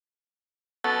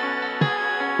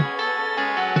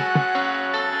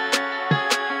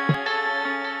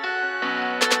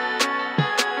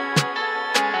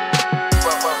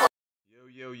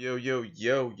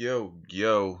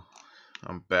Yo,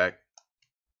 I'm back.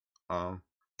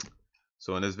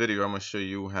 So in this video, I'm gonna show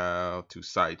you how to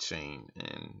sidechain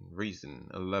in Reason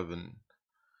 11.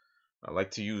 I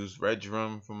like to use red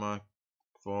drum for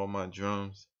all my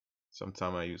drums.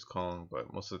 Sometimes I use Kong,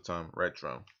 but most of the time red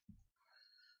drum.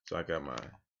 So I got my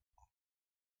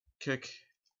kick.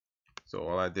 So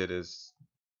all I did is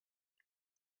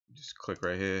just click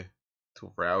right here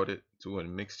to route it to a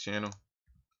mix channel.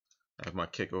 I have my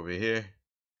kick over here.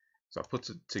 So I put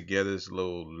together this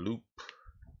little loop.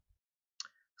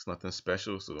 It's nothing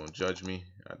special, so don't judge me.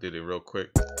 I did it real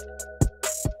quick.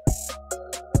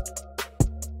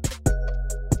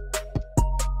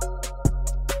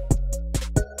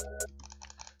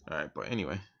 Alright, but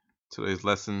anyway, today's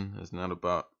lesson is not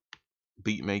about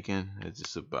beat making, it's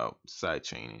just about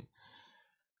sidechaining.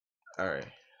 Alright,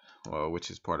 well, which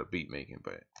is part of beat making,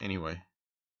 but anyway.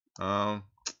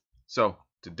 So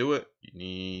to do it, you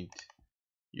need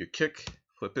your kick,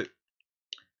 flip it.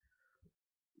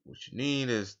 What you need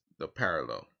is the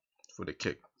parallel for the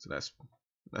kick. So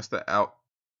that's the out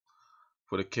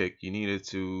for the kick. You need it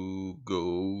to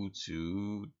go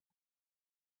to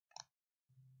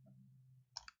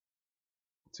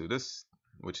this,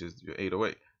 which is your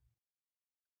 808.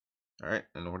 Alright,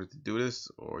 in order to do this,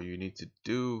 all you need to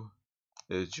do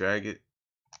is drag it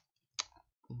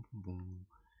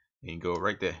and go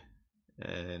right there,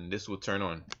 and this will turn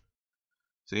on.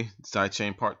 See, the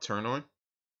sidechain part turn on,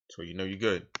 so you know you're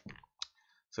good.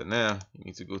 So now you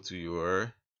need to go to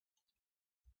your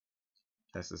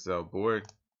SSL board,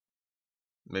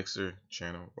 mixer,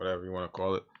 channel, whatever you want to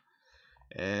call it,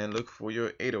 and look for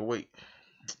your 808.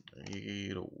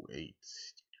 808.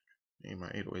 And my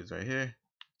 808 is right here.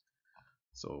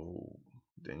 So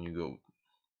then you go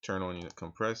turn on your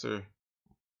compressor.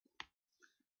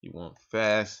 You want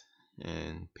fast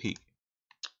and peak.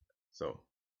 So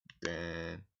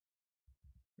then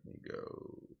you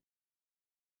go.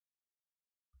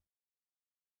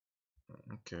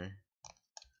 Okay,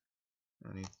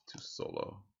 I need to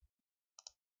solo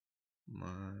my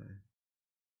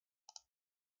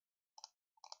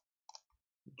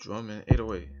drum and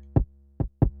 808.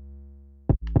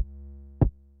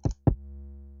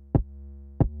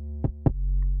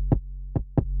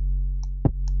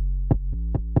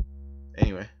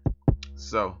 Anyway,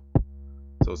 so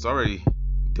it's already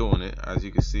doing it, as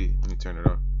you can see. Let me turn it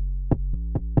on.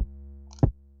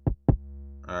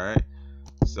 Alright,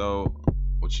 so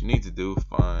what you need to do,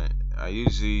 I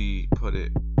usually put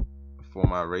it for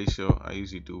my ratio, I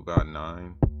usually do about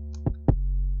 9,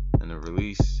 and then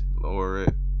release, lower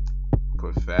it,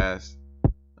 put a fast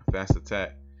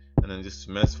attack, and then just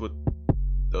mess with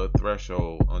the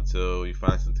threshold until you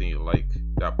find something you like.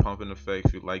 That pumping effect,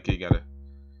 if you like it, you gotta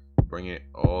bring it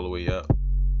all the way up.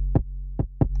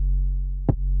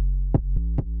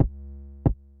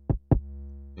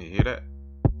 You hear that?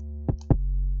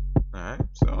 Alright,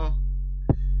 so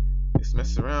just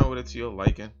mess around with it to your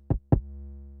liking.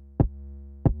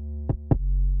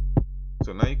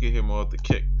 So now you can hear more of the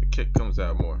kick. The kick comes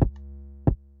out more.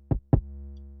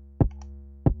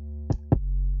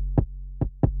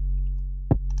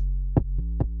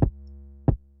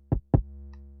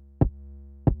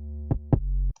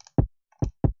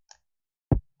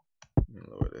 Let me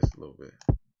lower this a little bit.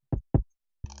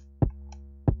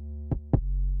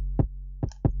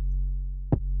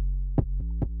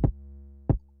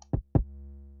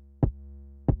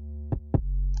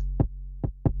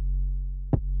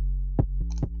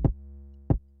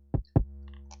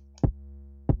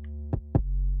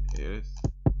 Yes.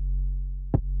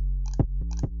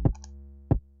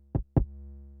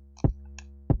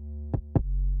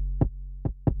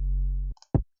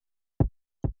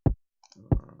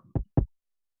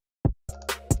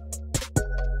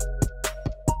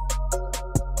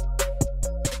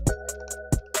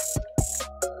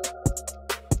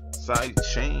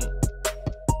 Sidechain.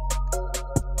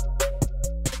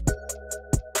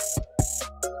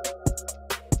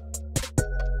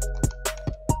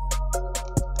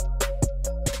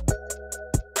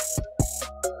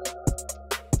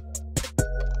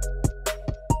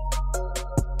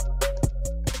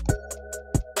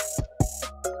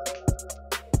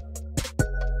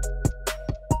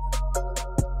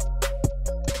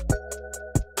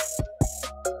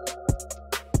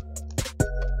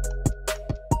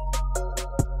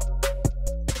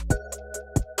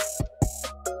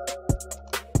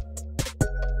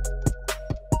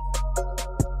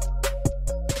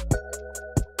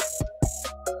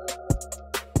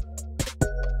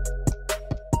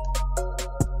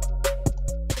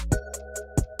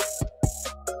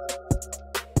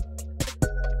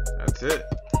 That's it.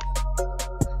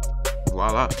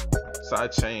 Voila.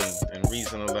 SideChain and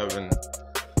Reason 11.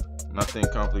 Nothing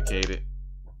complicated.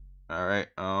 All right.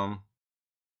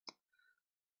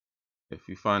 If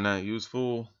you find that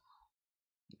useful,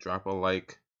 drop a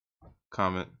like,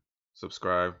 comment,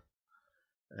 subscribe.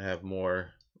 I have more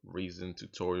Reason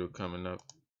tutorial coming up.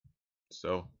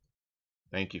 So,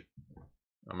 thank you.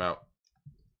 I'm out.